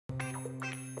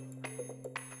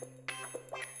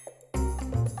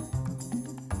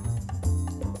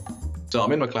So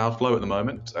I'm in my CLOUDFLOW at the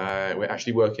moment. We're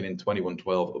actually working in 21.12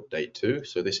 update 2,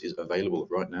 so this is available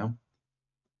right now.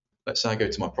 Let's say I go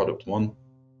to my product 1,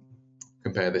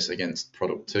 compare this against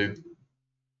product 2.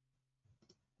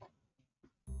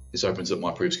 This opens up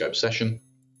my Proofscope session.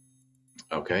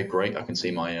 Okay, great. I can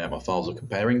see my files are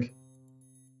comparing.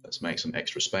 Let's make some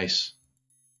extra space.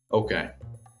 Okay.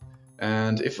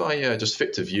 And if I just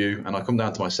fit to view and I come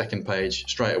down to my second page,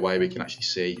 straight away we can actually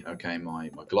see, okay, my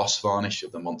gloss varnish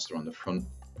of the monster on the front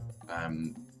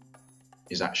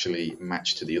is actually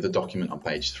matched to the other document on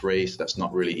page 3, so that's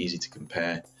not really easy to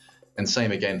compare. And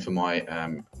same again for my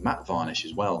matte varnish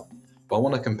as well. But I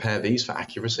want to compare these for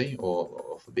accuracy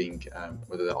or for being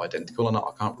whether they're identical or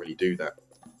not. I can't really do that.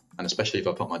 And especially if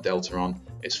I put my delta on,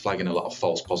 it's flagging a lot of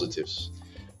false positives.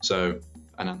 So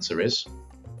an answer is,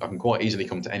 I can quite easily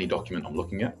come to any document I'm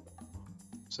looking at.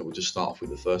 So we'll just start off with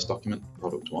the first document,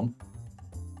 product 1.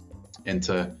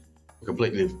 Enter a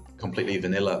completely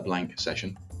vanilla blank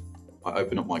session. I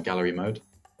open up my gallery mode.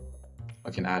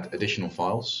 I can add additional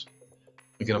files.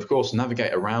 We can of course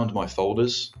navigate around my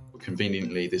folders, but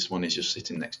conveniently this one is just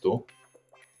sitting next door.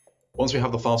 Once we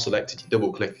have the file selected, you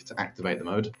double click to activate the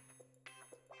mode.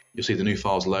 You'll see the new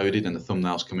files loaded and the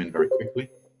thumbnails come in very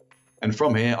quickly. And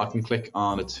from here, I can click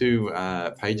on the two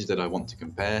pages that I want to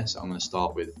compare. So I'm going to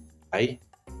start with A,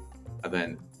 and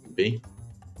then B,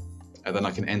 and then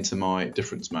I can enter my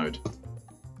difference mode.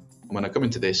 And when I come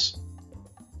into this,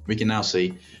 we can now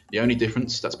see the only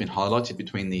difference that's been highlighted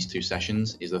between these two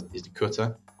sessions is the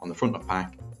cutter on the front of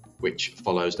pack, which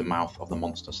follows the mouth of the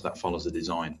monster. So that follows the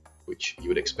design, which you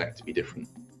would expect to be different.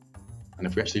 And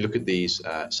if we actually look at these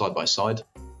side by side,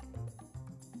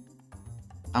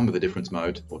 and with the difference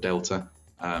mode or delta,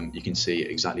 you can see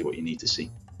exactly what you need to see.